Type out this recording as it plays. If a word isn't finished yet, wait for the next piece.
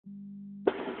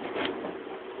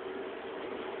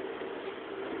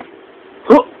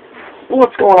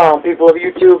What's going on, people of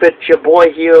YouTube? It's your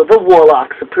boy here, the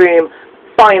Warlock Supreme,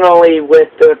 finally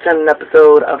with the 10th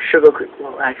episode of Sugar Creek.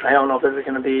 Well, actually, I don't know if this is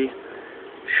going to be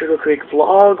Sugar Creek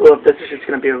vlog or if this is just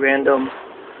going to be a random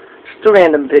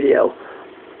video.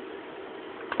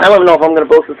 I don't even know if I'm going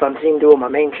to post this on Team Duo,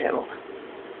 my main channel.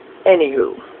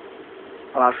 Anywho,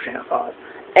 I lost train of thought.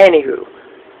 Anywho,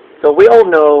 so we all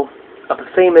know of the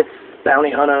famous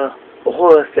bounty hunter,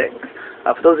 Aurra Sing.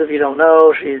 For those of you who don't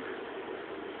know, she's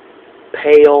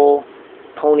pale,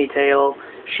 ponytail.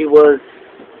 She was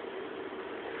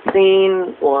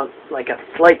seen, or like a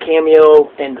slight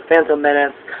cameo in The Phantom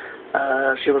Menace.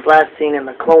 She was last seen in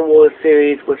the Clone Wars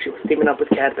series where she was teaming up with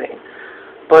Cad Bane.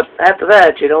 But after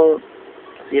that, you don't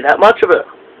see that much of her.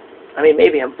 I mean,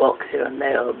 maybe in books here and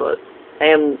there, but I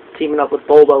am teaming up with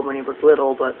Boba when he was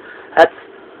little, but that's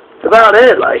about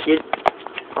it. Like,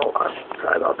 hold on,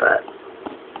 sorry about that.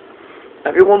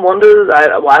 Everyone wonders, I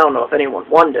don't know if anyone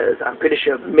wonders, I'm pretty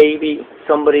sure maybe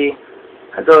somebody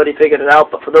has already figured it out,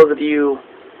 but for those of you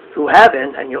who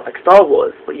haven't, and you like Star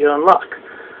Wars, but you're in luck.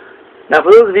 Now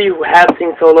for those of you who have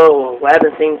seen Solo, or who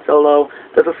haven't seen Solo,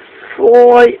 there's a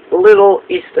slight little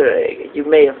Easter egg you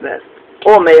may have missed,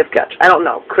 or may have catch, I don't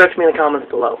know, correct me in the comments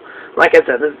below. Like I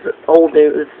said, this is old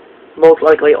news, most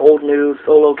likely old news.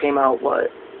 Solo came out,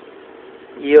 what,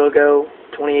 a year ago,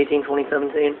 2018,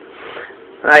 2017?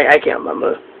 I can't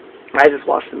remember. I just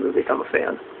watched the movie, so I'm a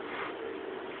fan.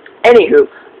 Anywho,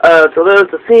 so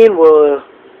there's a scene where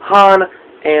Han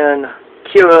and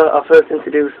Kira are first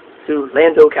introduced to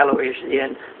Lando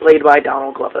Calrissian, played by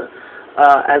Donald Glover.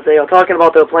 As they are talking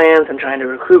about their plans and trying to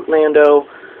recruit Lando.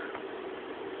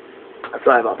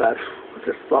 Sorry about that. I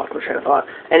just lost my train of thought.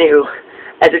 Anywho,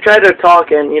 as they try to talk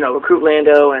and, recruit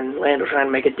Lando, and Lando trying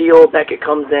to make a deal, Beckett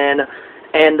comes in,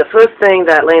 and the first thing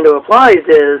that Lando replies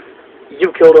is,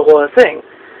 "You killed Aurra Sing."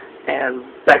 And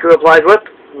Beckett replies with,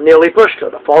 "Nearly pushed her.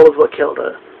 The fall is what killed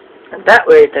her." And that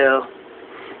right there,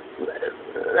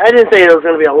 I didn't say it was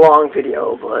going to be a long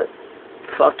video, but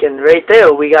fucking right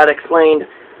there, we got explained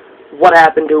what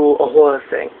happened to Aurra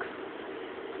Sing.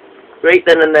 Right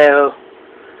then and there,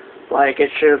 like,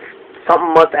 it's just,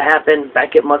 something must have happened.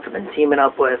 Beckett must have been teaming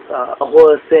up with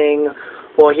Aurra Sing,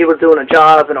 or he was doing a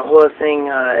job and Aurra Sing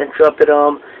interrupted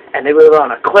him. And they were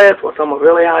on a cliff or somewhere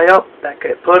really high up. That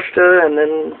could pushed her and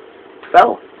then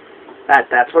fell.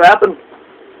 That's what happened.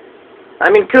 I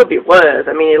mean, it could be worse.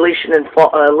 I mean, at least she didn't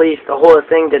fall. At least the whole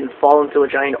thing didn't fall into a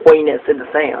giant oiness in the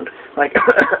sand, like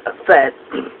I said.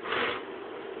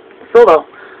 So though,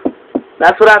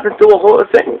 that's what happens to a whole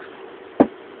thing.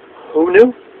 Who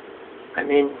knew? I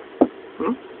mean,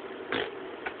 But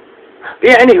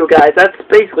yeah. Anywho, guys, that's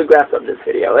basically wraps up this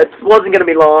video. It wasn't gonna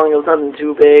be long. It was nothing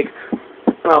too big.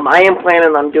 I am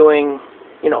planning on doing,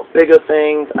 bigger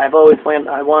things. I wanted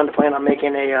to plan on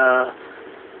making a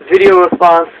video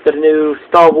response to the new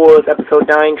Star Wars Episode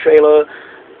 9 trailer,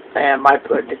 and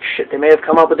they may have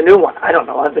come up with a new one. I don't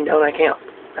know. I've been down, I can't.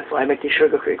 That's why I make these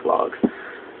Sugar Creek vlogs.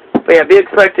 But yeah, be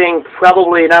expecting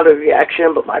probably not a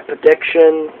reaction, but my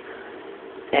prediction,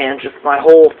 and just my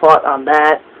whole thought on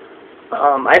that.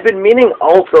 I've been meaning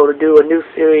also to do a new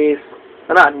series,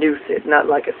 not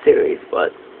like a series,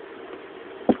 but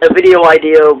a video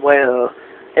idea where,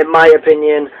 in my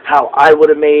opinion, how I would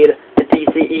have made the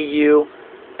DCEU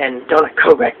and done it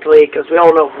correctly, because we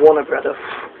all know Warner Brothers.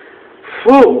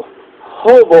 Whew,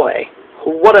 oh boy,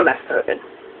 what a mess they're in.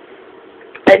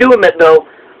 I do admit though,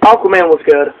 Aquaman was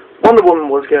good, Wonder Woman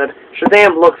was good,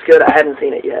 Shazam looks good, I haven't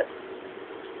seen it yet.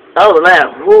 Other than that,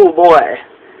 oh boy,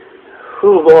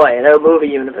 their movie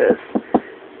universe,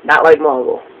 not like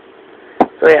Marvel.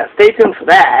 So yeah, stay tuned for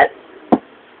that.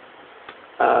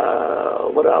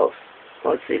 What else?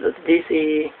 Let's see, there's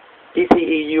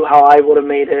DCEU, how I would have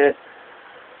made it.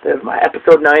 There's my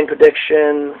Episode 9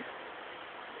 prediction.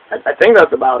 I think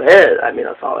that's about it. I mean,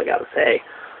 that's all I gotta say.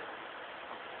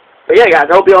 But yeah, guys,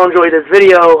 I hope you all enjoyed this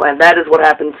video, and that is what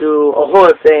happened to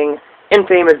Aurra Sing,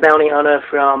 infamous bounty hunter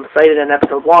cited in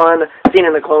Episode 1, seen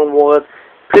in the Clone Wars.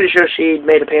 Pretty sure she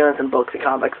made appearance in books and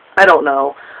comics. I don't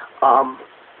know.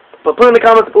 But put in the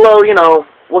comments below,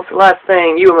 what's the last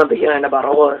thing you remember hearing about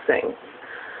Aurra Sing?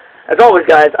 As always,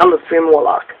 guys, I'm the Supreme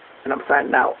Warlock, and I'm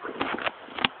signing out.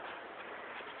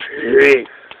 Peace.